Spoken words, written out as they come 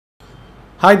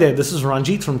Hi there, this is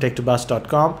Ranjit from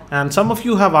tech2buzz.com, and some of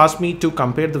you have asked me to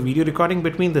compare the video recording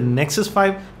between the Nexus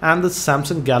 5 and the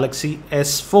Samsung Galaxy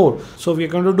S4. So we are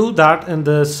going to do that in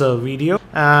this video.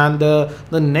 And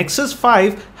the Nexus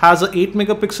 5 has an 8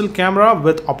 megapixel camera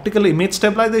with optical image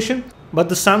stabilization. But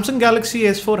the Samsung Galaxy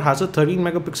S4 has a 13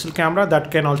 megapixel camera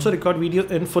that can also record video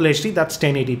in Full HD, that's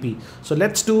 1080p. So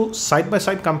let's do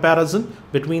side-by-side comparison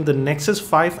between the Nexus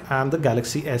 5 and the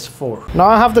Galaxy S4. Now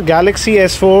I have the Galaxy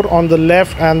S4 on the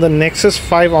left and the Nexus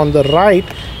 5 on the right,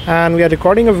 and we are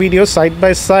recording a video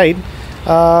side-by-side.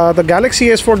 The Galaxy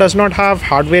S4 does not have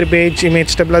hardware-based image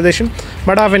stabilization,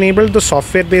 but I've enabled the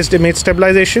software-based image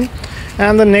stabilization,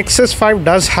 and the Nexus 5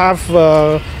 does have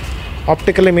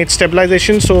optical image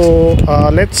stabilization. So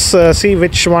let's see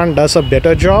which one does a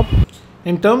better job.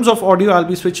 In terms of audio, I'll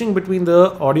be switching between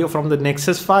the audio from the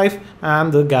Nexus 5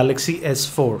 and the Galaxy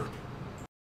S4.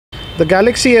 The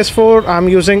Galaxy S4 I'm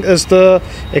using is the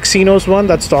Exynos one,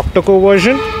 that's the octa-core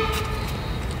version.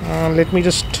 Let me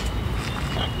just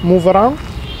move around.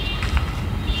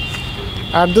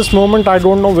 At this moment I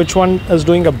don't know which one is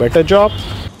doing a better job,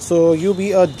 so you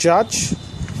be a judge.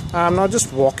 I'm now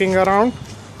just walking around,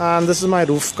 and this is my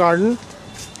roof garden.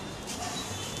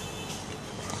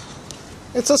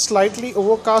 It's a slightly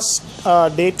overcast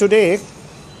day today,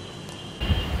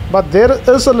 but there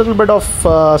is a little bit of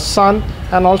sun,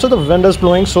 and also the wind is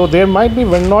blowing, so there might be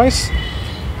wind noise.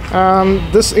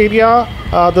 This area,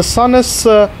 the sun is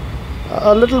a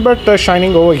little bit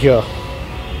shining over here.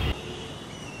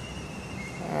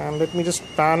 And let me just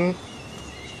pan.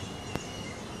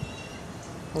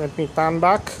 Let me pan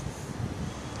back.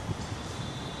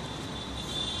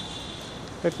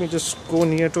 Let me just go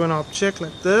near to an object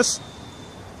like this,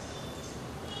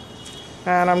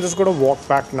 and I'm just going to walk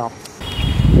back now.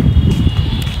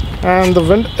 And the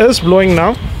wind is blowing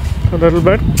now a little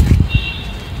bit,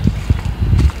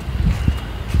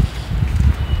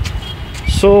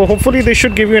 so hopefully they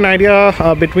should give you an idea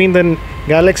between the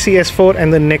Galaxy S4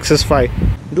 and the Nexus 5.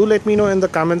 Do let me know in the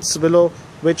comments below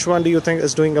which one do you think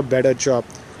is doing a better job.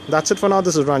 That's it for now.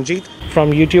 This is Ranjit from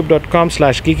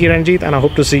youtube.com/geekyranjit, and I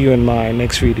hope to see you in my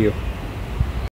next video.